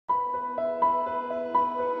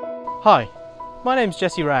Hi, my name's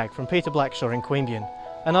jwragg from Blackshaw in Queanbeyan,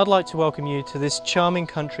 and I'd like to welcome you to this charming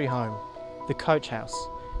country home, the Coach House,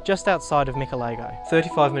 just outside of Michelago.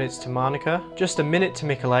 35 minutes to Monica, just a minute to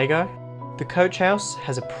Michelago. The Coach House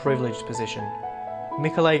has a privileged position.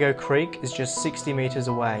 Michelago Creek is just 60 metres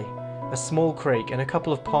away. A small creek and a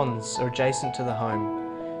couple of ponds are adjacent to the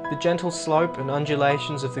home. The gentle slope and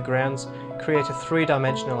undulations of the grounds create a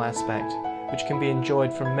three-dimensional aspect, which can be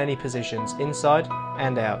enjoyed from many positions, inside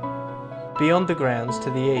and out. Beyond the grounds to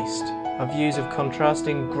the east are views of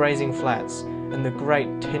contrasting grazing flats and the great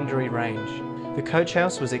Tindery Range. The Coach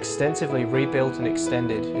House was extensively rebuilt and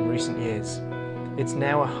extended in recent years. It's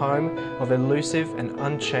now a home of elusive and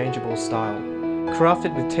unchangeable style.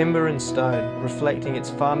 Crafted with timber and stone, reflecting its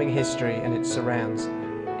farming history and its surrounds,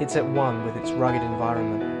 it's at one with its rugged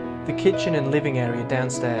environment. The kitchen and living area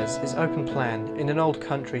downstairs is open plan in an old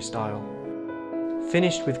country style.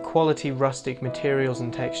 Finished with quality rustic materials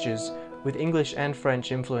and textures, with English and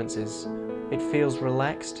French influences, it feels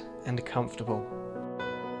relaxed and comfortable.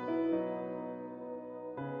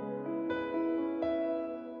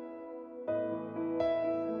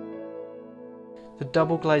 The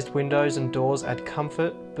double glazed windows and doors add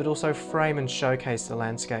comfort, but also frame and showcase the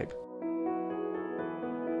landscape.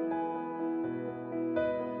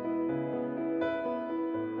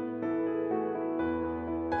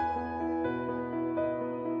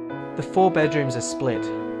 The 4 bedrooms are split,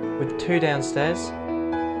 with 2 downstairs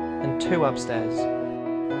and 2 upstairs.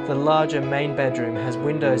 The larger main bedroom has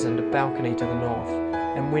windows and a balcony to the north,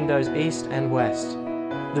 and windows east and west.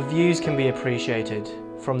 The views can be appreciated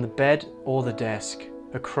from the bed or the desk,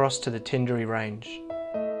 across to the Tindery Range.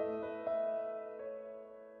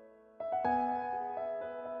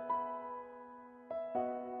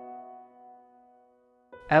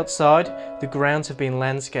 Outside, the grounds have been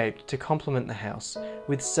landscaped to complement the house,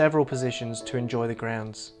 with several positions to enjoy the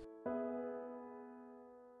grounds.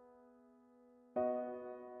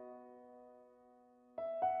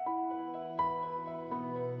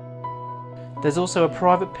 There's also a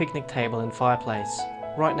private picnic table and fireplace,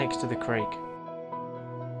 right next to the creek.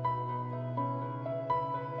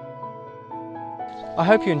 I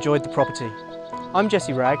hope you enjoyed the property. I'm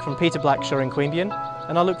jwragg from Blackshaw in Queanbeyan,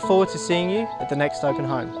 and I look forward to seeing you at the next open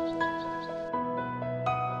home.